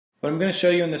What I'm going to show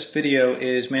you in this video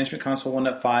is Management Console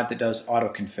 1.5 that does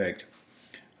AutoConfig.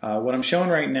 What I'm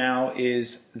showing right now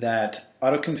is that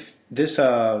this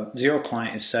Zero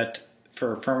client is set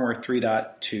for firmware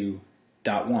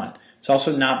 3.2.1. It's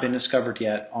also not been discovered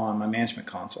yet on my Management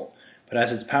Console, but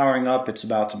as it's powering up, it's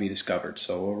about to be discovered.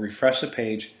 So we'll refresh the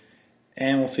page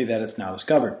and we'll see that it's now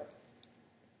discovered.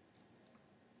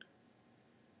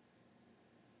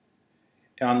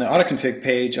 On the AutoConfig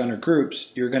page under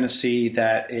groups, you're going to see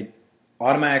that it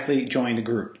automatically joined a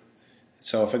group.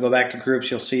 So if I go back to groups,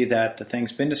 you'll see that the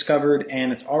thing's been discovered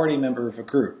and it's already a member of a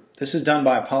group. This is done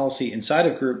by a policy inside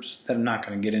of groups that I'm not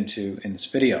going to get into in this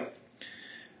video.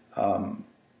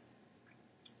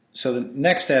 So the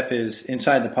next step is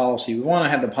inside the policy. We want to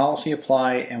have the policy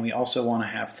apply, and we also want to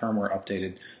have firmware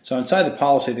updated. So inside the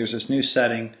policy, there's this new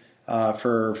setting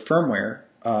for firmware,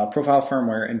 profile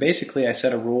firmware, and basically I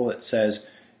set a rule that says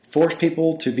force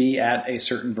people to be at a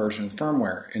certain version of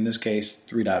firmware, in this case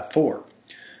 3.4.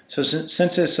 So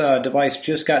since this device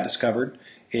just got discovered,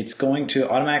 it's going to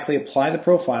automatically apply the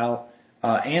profile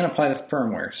and apply the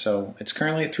firmware. So it's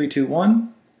currently at 3.2.1.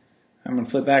 I'm going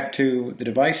to flip back to the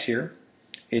device here.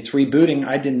 It's rebooting.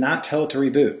 I did not tell it to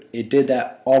reboot. It did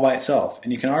that all by itself.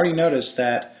 And you can already notice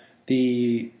that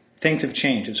the things have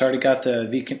changed. It's already got the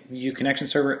view connection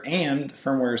server and the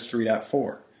firmware is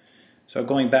 3.4. So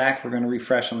going back, we're going to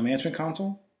refresh on the Management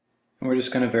Console. And we're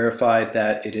just going to verify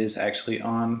that it is actually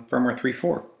on firmware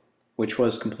 3.4, which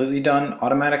was completely done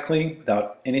automatically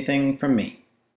without anything from me.